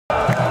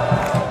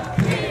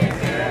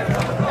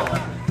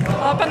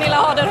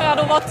Harder, hur är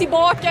det att vara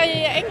tillbaka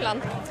i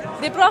England?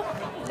 Det är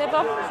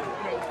bra.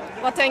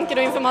 Vad tänker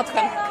du inför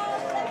matchen?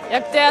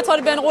 Jag tror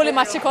det blir en rolig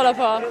match att kolla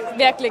på.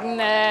 Verkligen,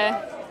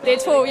 det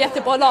är 2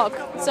 jättebra lag.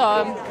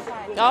 Så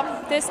ja,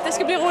 det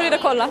ska bli roligt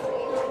att kolla.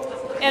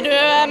 Är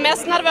du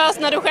mest nervös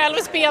när du själv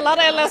spelar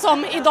eller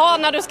som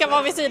idag när du ska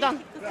vara vid sidan?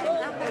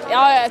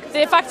 Ja,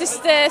 det är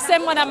faktiskt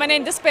sämre när man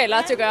inte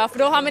spelar tycker jag. För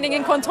då har man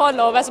ingen kontroll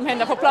över vad som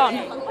händer på plan.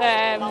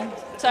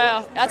 Så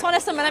jag tror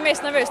nästan man är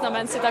mest nervös när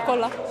man sitter och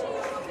kollar.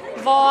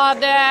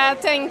 Vad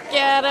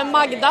tänker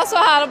Magda så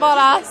här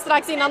bara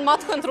strax innan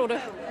matchen tror du?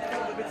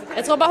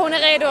 Jag tror bara hon är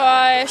redo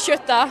att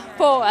kötta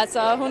på. Alltså,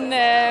 hon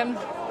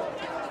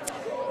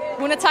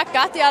är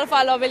tackat i alla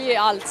fall och vill ge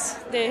allt.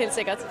 Det är helt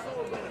säkert.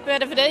 Hur är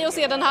det för dig att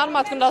se den här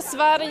matchen då?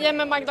 Sverige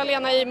med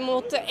Magdalena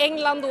mot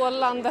England då,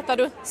 landet där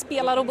du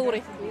spelar och bor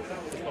i?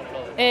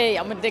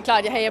 Ja, men det är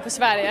klart jag hejar på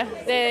Sverige.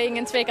 Det är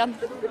ingen tvekan.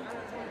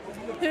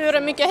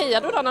 Hur mycket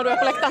hejar du då när du är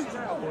på läktaren?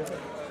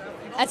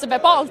 Alltså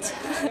verbalt.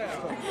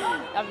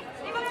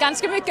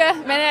 Ganska mycket,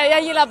 men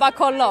jag gillar bara att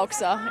kolla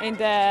också.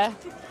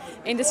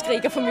 Inte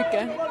skrika för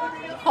mycket.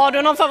 Har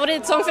du någon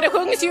favoritsång? För det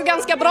sjungs ju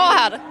ganska bra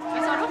här.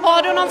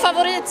 Har du någon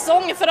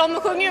favoritsång? För de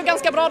sjunger ju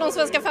ganska bra, de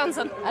svenska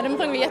fansen. Ja, de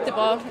sjunger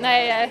jättebra.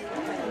 Nej,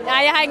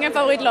 jag har ingen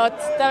favoritlåt.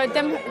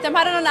 De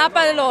hade någon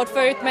ABBA-låt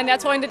förut, men jag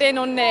tror inte det är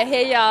någon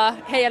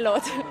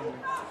heja-låt.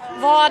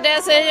 Vad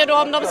säger du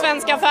om de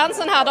svenska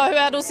fansen här då? Hur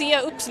är det att se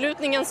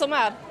uppslutningen som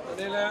är?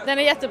 Den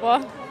är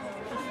jättebra.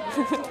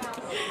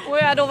 Och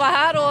hur är det att vara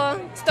här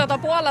och stöta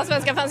på alla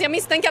svenska fans? Jag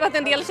misstänker att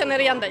en del känner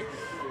igen dig.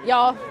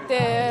 Ja,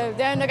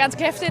 det är nog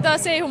ganska häftigt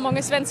att se hur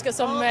många svenskar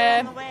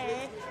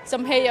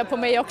som hejar på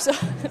mig också.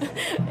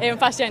 Även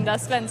fast jag inte är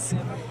svensk.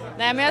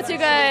 Nej, men jag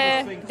tycker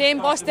det är en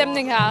bra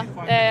stämning här.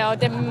 Och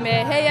de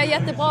hejar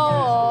jättebra.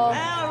 Och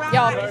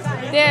ja,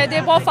 det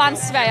är bra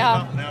fans i Sverige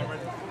här.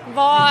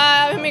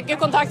 Hur mycket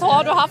kontakt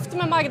har du haft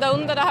med Magda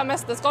under det här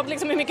mästerskapet?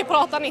 Liksom, hur mycket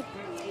pratar ni?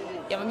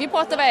 Ja, men vi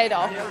pratar varje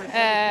dag.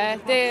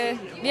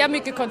 Vi har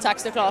mycket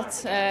kontakt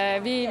såklart.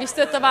 Vi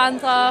stöttar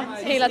varandra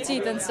hela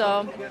tiden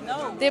så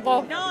det är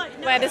bra.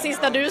 Vad är det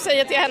sista du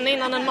säger till henne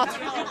innan en match?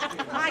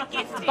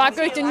 Bara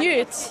gå ut och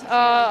njut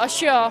och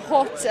köra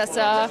hårt.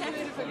 Alltså,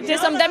 det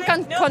som de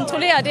kan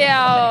kontrollera det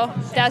är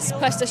deras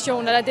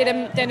prestationer,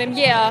 det de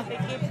ger,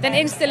 den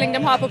inställning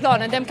de har på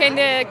planen. De kan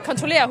inte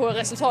kontrollera hur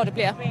resultatet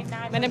blir,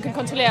 men de kan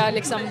kontrollera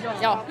liksom,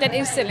 den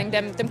inställning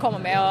de kommer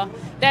med. Och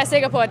det är jag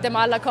säker på att de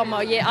alla kommer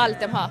att ge allt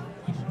de har.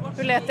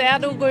 Hur lätt är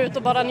det att gå ut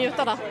och bara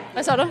njuta då?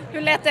 Vad sa du?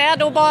 Hur lätt är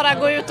det att bara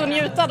gå ut och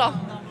njuta då?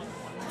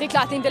 Det är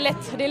klart det är inte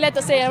lätt. Det är lätt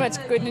att säga att man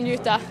ska gå ut och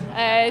njuta.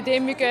 Det är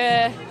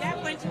mycket...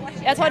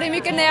 Jag tror det är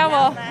mycket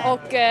nerver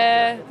och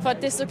för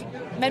att det är så...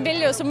 Man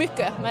vill ju så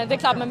mycket. Men det är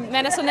klart man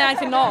är så nära en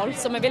final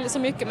så man vill så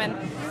mycket. Men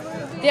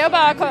det är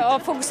bara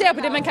att fokusera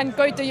på det man kan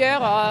gå ut och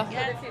göra.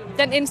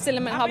 Den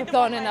inställning man har på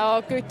planen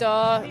och gå ut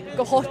och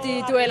gå hårt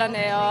i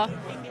duellerna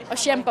och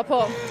kämpa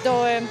på.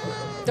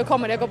 Då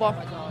kommer det att gå bra.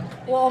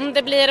 Och om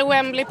det blir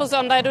Wembley på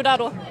söndag, är du där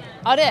då?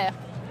 Ja, det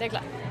är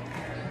klart.